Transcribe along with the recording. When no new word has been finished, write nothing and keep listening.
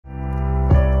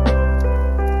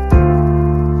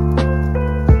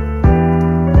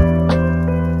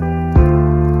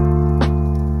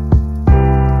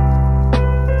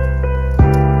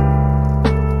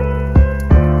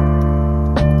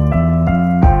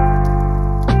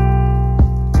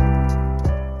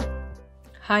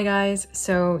Hi guys,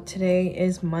 so today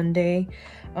is Monday.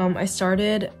 I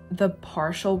started the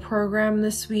partial program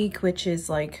this week, which is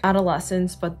like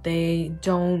adolescents, but they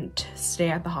don't stay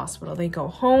at the hospital. They go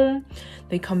home,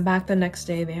 they come back the next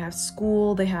day, they have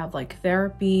school, they have like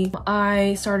therapy.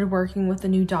 I started working with a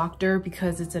new doctor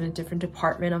because it's in a different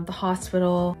department of the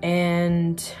hospital,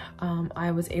 and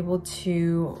I was able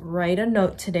to write a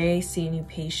note today, see a new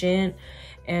patient,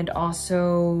 and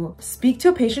also speak to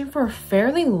a patient for a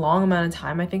fairly long amount of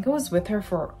time. I think I was with her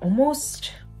for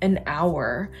almost an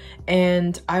hour,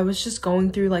 and I was just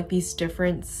going through like these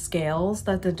different scales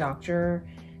that the doctor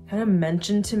kind of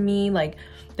mentioned to me. Like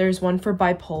there's one for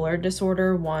bipolar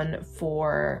disorder, one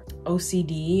for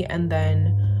OCD, and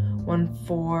then one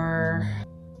for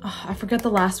I forget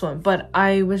the last one, but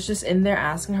I was just in there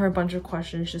asking her a bunch of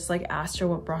questions, just like asked her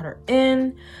what brought her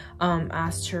in,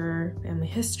 asked her family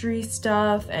history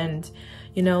stuff, and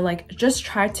you know, like just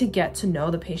try to get to know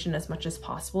the patient as much as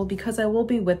possible because I will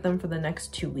be with them for the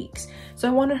next 2 weeks. So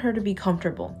I wanted her to be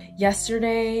comfortable.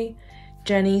 Yesterday,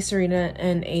 Jenny, Serena,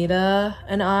 and Ada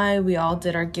and we all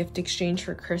did our gift exchange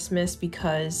for Christmas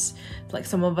because like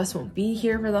some of us won't be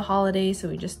here for the holidays. So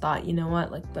we just thought, you know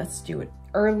what, like let's do it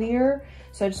earlier.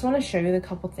 So I just want to show you the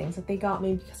couple things that they got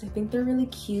me because I think they're really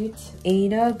cute.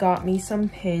 Ada got me some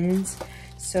pins.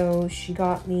 So she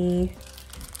got me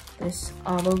this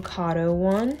avocado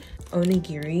one,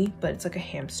 onigiri, but it's like a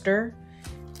hamster,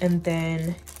 and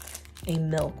then a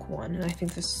milk one, and I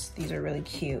think these are really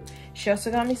cute. She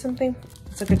also got me something,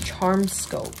 it's like a charm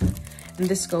scope, and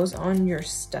this goes on your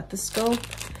stethoscope.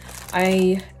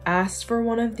 I asked for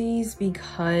one of these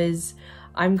because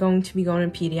I'm going to be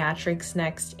going to pediatrics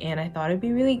next, and I thought it'd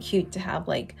be really cute to have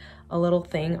like a little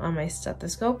thing on my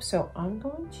stethoscope. So I'm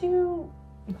going to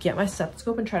get my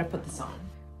stethoscope and try to put this on.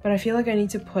 But I feel like I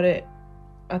need to put it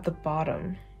at the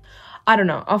bottom. I don't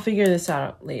know, I'll figure this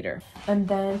out later. And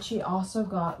then she also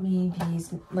got me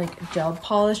these like gel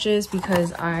polishes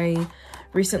because I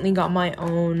recently got my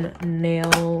own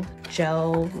nail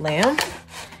gel lamp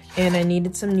and I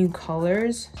needed some new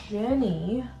colors.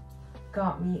 Jenny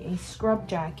got me a scrub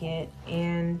jacket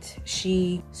and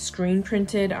she screen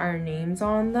printed our names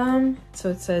on them.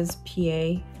 So it says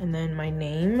PA and then my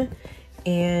name,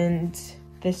 and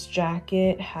this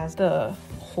jacket has the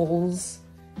holes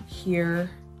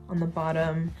here on the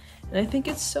bottom, and I think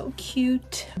it's so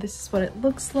cute. This is what it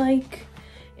looks like,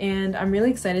 and I'm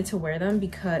really excited to wear them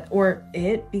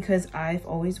because I've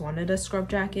always wanted a scrub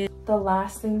jacket. The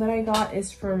last thing that I got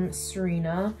is from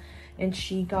Serena, and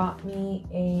she got me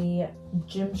a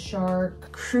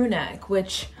Gymshark crew neck,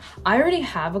 which I already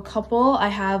have a couple. I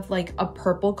have like a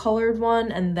purple colored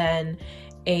one and then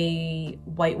a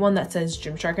white one that says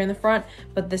Gymshark in the front,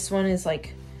 but this one is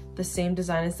like the same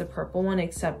design as the purple one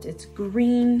except it's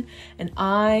green, and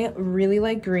I really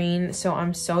like green, so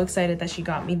I'm so excited that she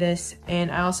got me this.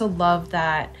 And I also love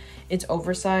that it's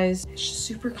oversized. It's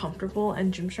super comfortable,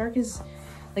 and Gymshark is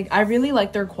like, I really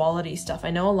like their quality stuff. I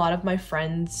know a lot of my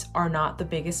friends are not the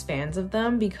biggest fans of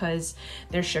them because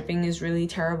their shipping is really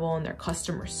terrible and their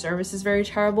customer service is very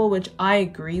terrible, which I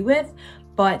agree with.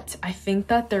 But I think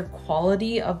that their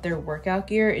quality of their workout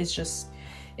gear is just,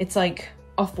 it's like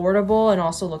affordable and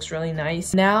also looks really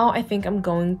nice. Now I think I'm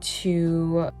going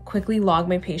to quickly log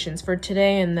my patients for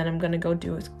today, and then I'm gonna go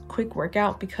do a quick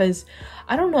workout because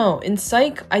I don't know, in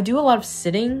psych I do a lot of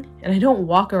sitting and I don't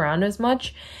walk around as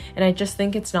much, and I just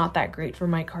think it's not that great for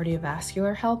my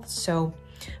cardiovascular health. So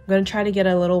I'm gonna try to get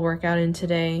a little workout in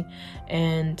today,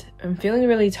 and I'm feeling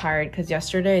really tired because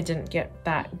yesterday I didn't get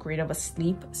that great of a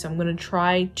sleep. So I'm gonna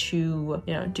try to,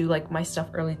 you know, do like my stuff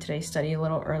early today, study a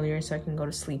little earlier so I can go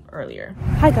to sleep earlier.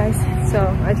 Hi guys,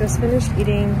 so I just finished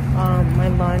eating my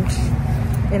lunch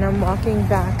and I'm walking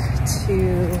back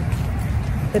to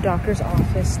the doctor's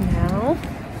office now.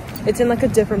 It's in like a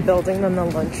different building than the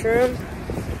lunchroom,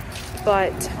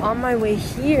 but on my way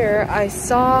here I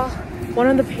saw one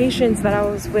of the patients that I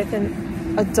was with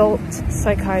in adult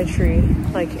psychiatry,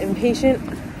 like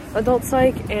inpatient adult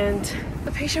psych, and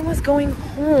the patient was going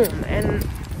home, and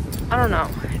I don't know,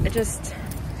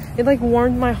 it like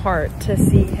warmed my heart to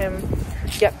see him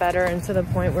get better and to the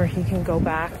point where he can go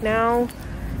back now,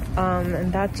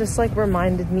 and that just like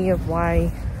reminded me of why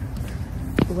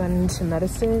we went into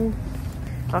medicine.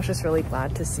 I was just really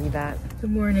glad to see that.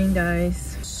 Good morning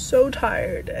guys. So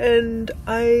tired and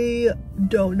I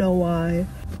don't know why.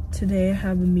 Today I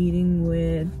have a meeting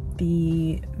with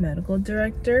the medical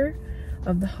director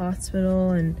of the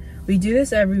hospital, and we do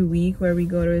this every week where we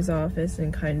go to his office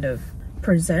and kind of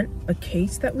present a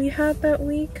case that we had that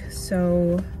week.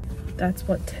 So that's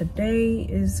what today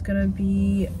is gonna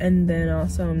be. And then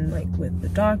also I'm like with the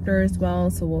doctor as well,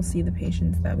 so we'll see the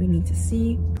patients that we need to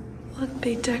see. Look,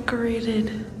 they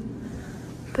decorated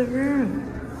the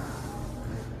room.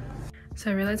 So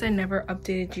I realized I never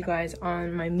updated you guys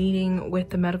on my meeting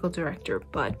with the medical director,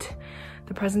 but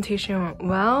the presentation went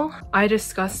well. I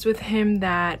discussed with him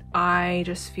that I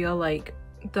just feel like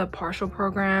the partial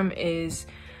program is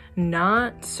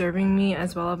not serving me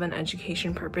as well of an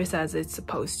education purpose as it's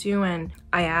supposed to, and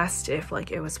I asked if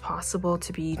like it was possible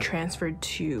to be transferred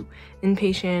to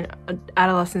inpatient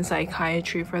adolescent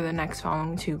psychiatry for the next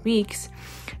following 2 weeks,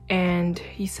 and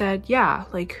he said yeah,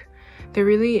 like there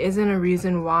really isn't a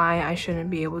reason why I shouldn't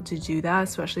be able to do that,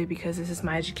 especially because this is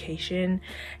my education.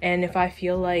 And if I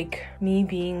feel like me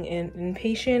being an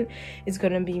inpatient is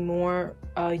going to be more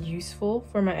useful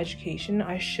for my education,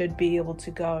 I should be able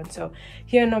to go. And so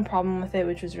he had no problem with it,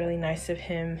 which was really nice of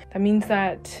him. That means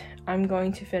that I'm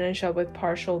going to finish up with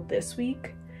partial this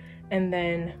week and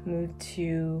then move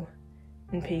to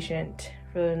inpatient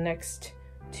for the next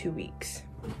 2 weeks.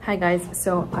 Hi guys,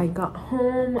 so I got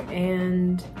home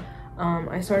and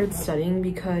I started studying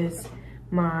because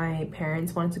my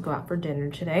parents wanted to go out for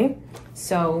dinner today.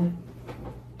 So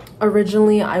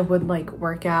originally I would like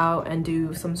work out and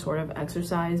do some sort of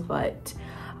exercise, but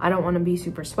I don't want to be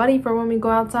super sweaty for when we go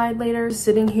outside later.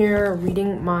 Sitting here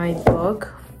reading my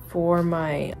book for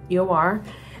my EOR,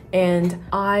 and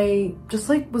I just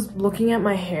like was looking at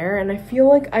my hair and I feel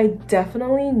like I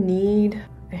definitely need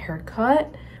a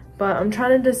haircut, but I'm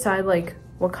trying to decide like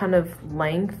what kind of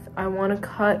length I want to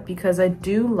cut because I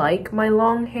do like my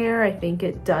long hair. I think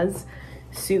it does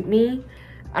suit me.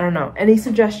 I don't know. Any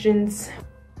suggestions?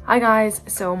 Hi guys,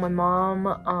 so my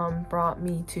mom brought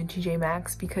me to TJ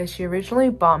Maxx because she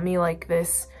originally bought me like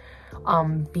this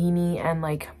beanie and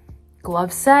like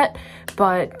glove set,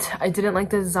 but I didn't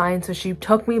like the design, so she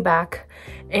took me back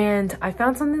and I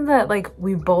found something that like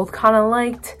we both kind of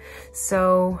liked,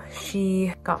 so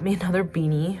she got me another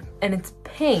beanie and it's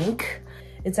pink.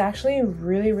 It's actually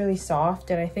really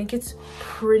soft and I think it's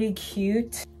pretty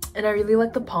cute, and I really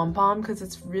like the pom-pom because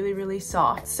it's really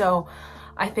soft. So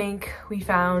I think we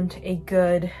found a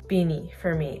good beanie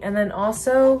for me. And then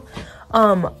also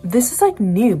this is like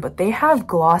new, but they have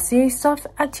Glossier stuff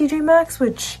at TJ Maxx,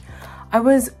 which I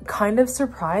was kind of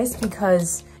surprised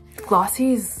because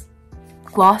Glossier is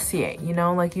Glossier, you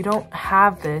know, like you don't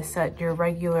have this at your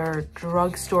regular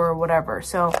drugstore or whatever.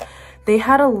 So they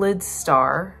had a lid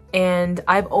star and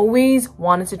I've always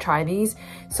wanted to try these.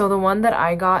 So the one that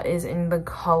I got is in the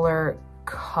color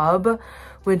Cub,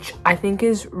 which I think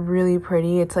is really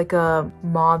pretty. It's like a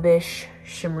mauve-ish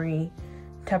shimmery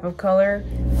type of color.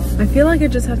 I feel like I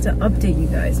just have to update you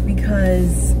guys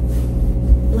because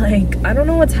like I don't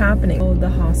know what's happening. So the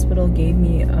hospital gave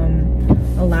me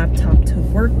a laptop to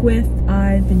work with.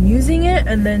 I've been using it,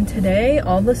 and then today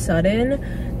all of a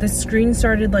sudden the screen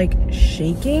started like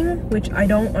shaking, which I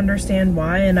don't understand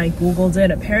why, and I googled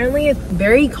it. Apparently it's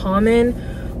very common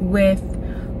with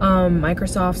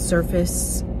Microsoft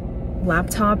Surface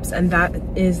laptops, and that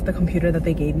is the computer that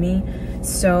they gave me.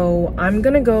 So I'm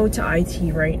gonna go to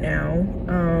IT right now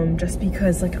just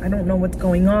because like I don't know what's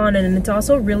going on, and it's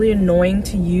also really annoying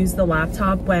to use the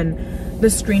laptop when the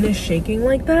screen is shaking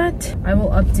like that. I will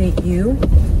update you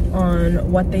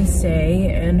on what they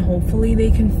say and hopefully they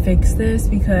can fix this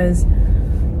because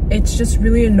it's just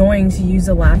really annoying to use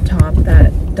a laptop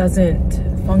that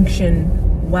doesn't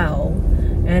function well,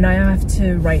 and I have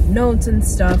to write notes and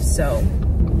stuff. So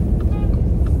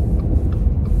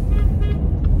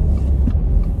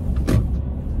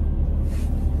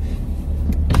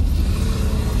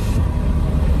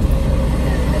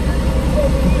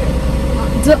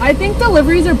I think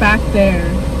deliveries are back there.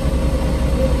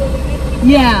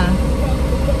 Yeah.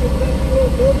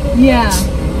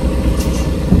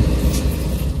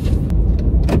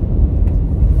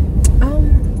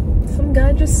 Some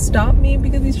guy just stopped me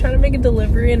because he's trying to make a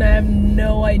delivery and I have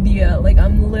no idea. Like,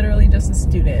 I'm literally just a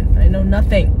student. I know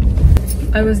nothing.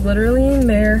 I was literally in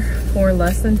there for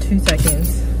less than 2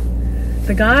 seconds.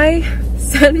 The guy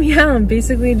sent me out and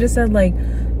basically just said like,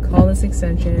 call this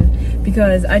extension,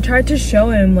 because I tried to show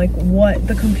him like what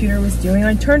the computer was doing.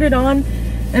 I turned it on,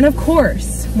 and of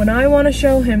course when I want to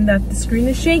show him that the screen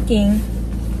is shaking,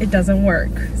 it doesn't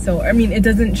work. So I mean, it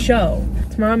doesn't show.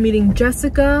 Tomorrow I'm meeting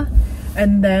Jessica,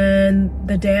 and then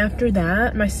the day after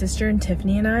that my sister and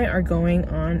Tiffany and I are going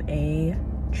on a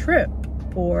trip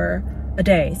for a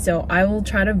day. So I will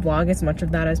try to vlog as much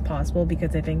of that as possible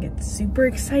because I think it's super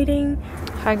exciting.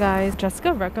 Hi guys,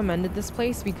 Jessica recommended this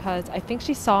place because I think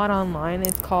she saw it online.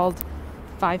 It's called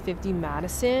 550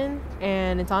 Madison,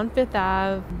 and it's on 5th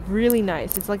Ave. Really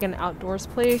nice. It's like an outdoors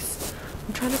place.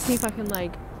 I'm trying to see if I can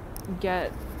like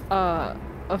get a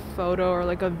photo or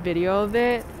like a video of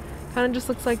it. Kind of just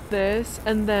looks like this,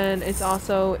 and then it's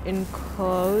also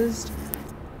enclosed.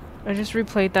 I just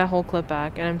replayed that whole clip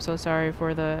back, and I'm so sorry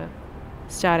for the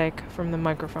static from the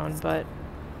microphone, but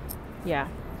yeah,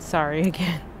 sorry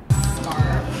again.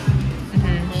 Scarf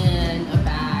and a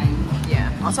bag.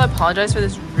 Yeah. Also, I apologize for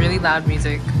this really loud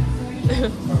music.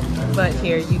 But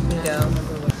here, you can go.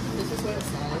 This is what it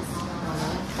says.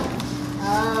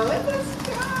 Oh, it's a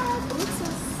scarf. It's so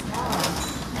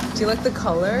soft. Do you like the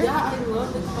color? Yeah, I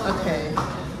love the color. Okay.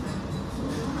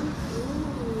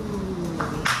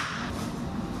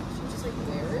 Just like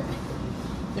wear it.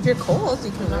 If you're cold,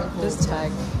 you can wear this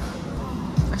tag.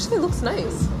 Actually, it looks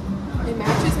nice. It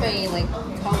matches my like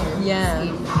color. Yeah.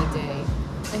 Scheme of the day.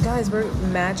 And guys, we're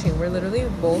matching. We're literally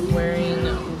both wearing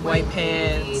white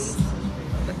pants.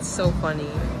 That's so funny.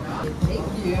 Thank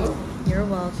you. You're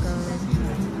welcome.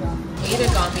 Ada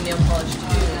got me nail polish too.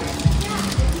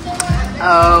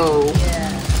 Oh. Yeah.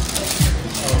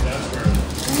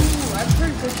 Ooh, I've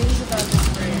heard good things about this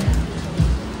brand.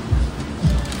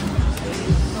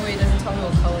 Oh wait, it doesn't tell me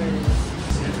what color it is.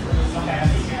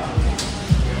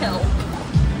 Help.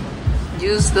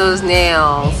 Use those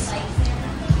nails.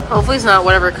 Hopefully it's not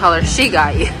whatever color she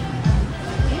got you.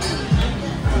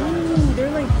 Ooh,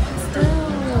 they're like pastels.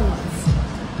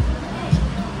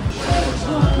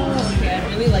 Okay, I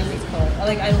really like these colors.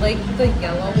 I like the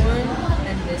yellow one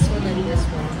and this one and this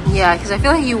one. Yeah, because I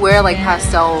feel like you wear like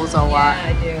pastels a lot. Yeah,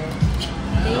 I do.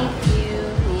 Thank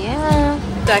you. Yeah.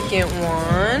 Second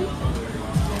one.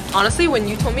 Honestly, when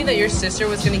you told me that your sister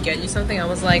was gonna get you something, I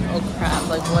was like, oh crap,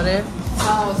 like what if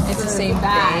it's the same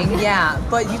thing? Yeah,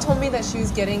 but you told me that she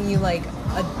was getting you like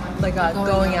a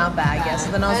going out bag. Yeah, so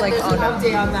then I was like, oh no.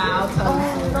 Update on that. I'll tell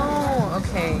you. No,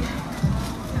 okay.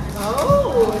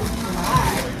 Oh, it's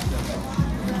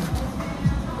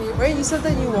black. Right, you said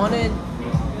that you wanted,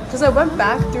 because I went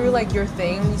back through like your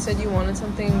thing. You said you wanted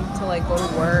something to like go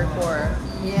to work or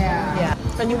Yeah.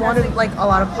 and you wanted like a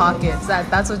lot of pockets.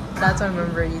 That's what I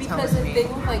remember you telling Because the me. thing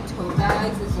with like tote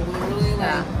bags is literally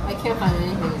like I can't find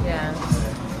anything. Yeah.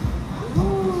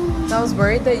 So I was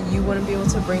worried that you wouldn't be able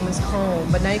to bring this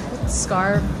home, but now you can put the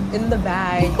scarf in the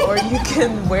bag, or you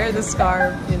can wear the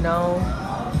scarf, you know.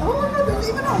 Oh my god, there's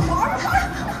even a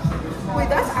watermelon. Wait,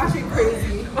 that's actually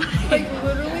crazy. Like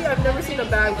literally, I've never seen a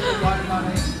bag with a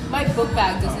watermelon. My book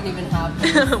bag doesn't even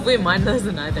have. Wait, mine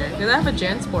doesn't either. Because I have a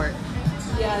JanSport.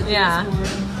 Yeah.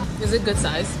 Is it good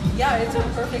size? Yeah, it's a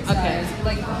perfect size. Okay.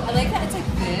 Like I like that it's like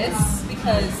this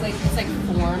because like it's like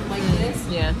formed like this.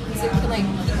 Yeah. Because it can like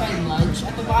keep my lunch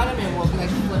at the bottom and it won't be like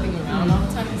flipping around all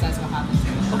the time because that's what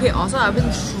happens. Okay, also I've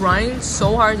been trying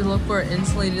so hard to look for an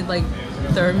insulated like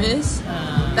thermos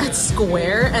that's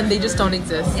square, and they just don't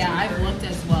exist. Yeah, I've looked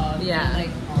as well. Yeah. They're,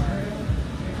 like hard.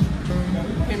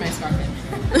 Here's my scarf.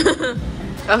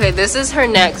 Okay, this is her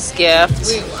next gift.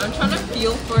 Wait, I'm trying to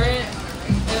feel for it,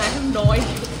 and I have no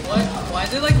idea why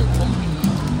is it like lumpy?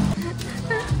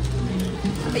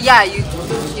 Yeah, you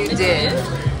did.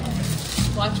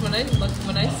 Watch when I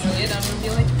see it, I'm gonna be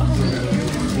like,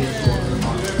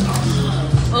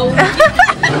 oh yeah.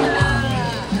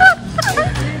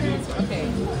 Okay,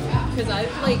 because I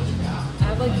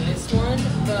have like this one,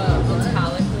 the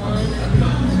metallic one,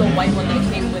 and the white one that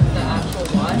came with the actual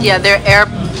watch. Yeah,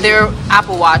 they're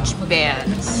Apple Watch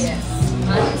bands. Yes,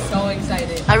 I'm so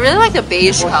excited. I really like the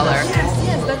beige color.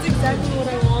 Yes, that's exactly what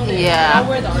I wanted. Yeah. I'll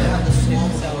wear the orange too,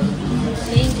 so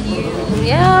thank you.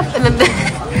 Yeah, and then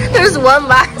there's one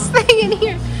last thing in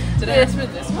here. Did I ask for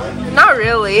this one? Not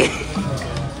really. And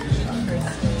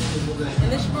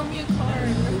then she wrote me a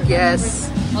card. Yes.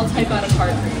 I'll type out a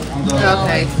card for you.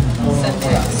 Okay. Send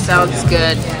it. Sounds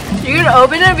good. You're gonna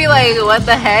open it and be like, what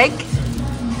the heck?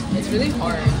 It's really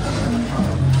hard.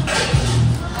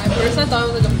 At first I thought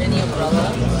it was like a mini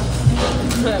umbrella.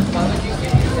 Why would you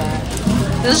give me that?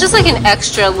 This is just like an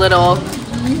extra little.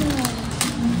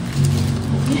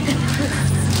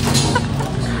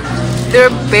 They're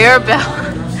Bearbell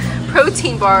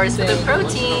protein bars for the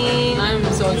protein. I'm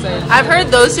so excited. I've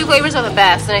heard those two flavors are the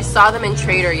best, and I saw them in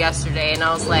Trader yesterday, and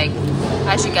I was like,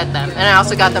 I should get them. And I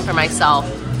also got them for myself.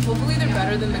 Hopefully they're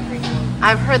better than the green one.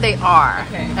 I've heard they are.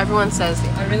 Okay. Everyone says they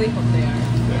I really hope they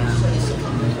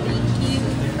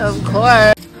are. are. Of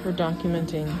course. For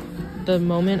documenting the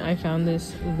moment I found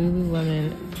this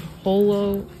Lululemon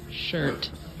polo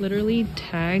shirt. Literally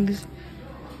tags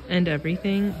and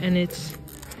everything, and it's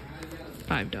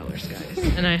 $5, guys.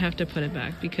 And I have to put it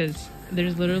back because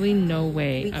there's literally no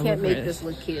way We can't make this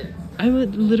look cute. I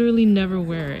would literally never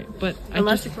wear it, but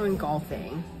unless you're going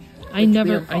golfing. I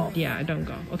don't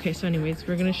go. Okay, so anyways,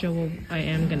 we're gonna show what I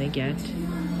am gonna get.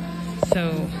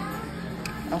 So,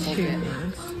 two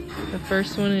things. The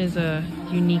first one is a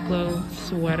Uniqlo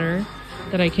sweater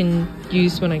that I can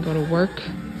use when I go to work.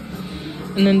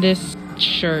 And then this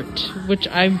shirt, which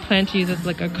I plan to use as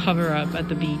like a cover up at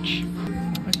the beach.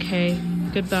 Okay,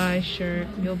 goodbye shirt.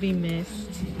 You'll be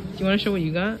missed. Do you want to show what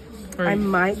you got? Or I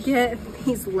might get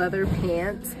these leather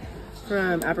pants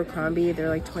from Abercrombie. They're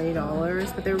like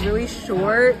 $20, but they're really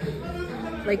short,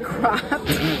 like cropped.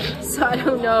 So I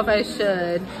don't know if I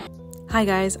should. Hi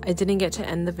guys, I didn't get to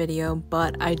end the video,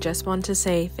 but I just want to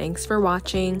say thanks for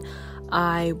watching.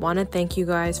 I want to thank you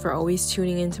guys for always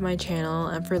tuning into my channel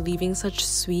and for leaving such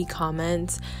sweet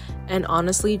comments, and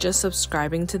honestly just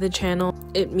subscribing to the channel.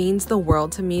 It means the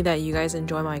world to me that you guys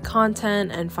enjoy my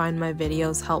content and find my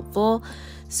videos helpful.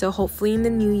 So hopefully in the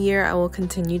new year I will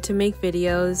continue to make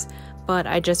videos, but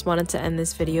I just wanted to end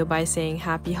this video by saying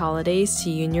happy holidays to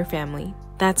you and your family.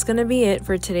 That's gonna be it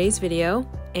for today's video,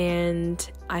 and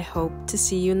I hope to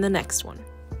see you in the next one.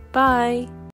 Bye!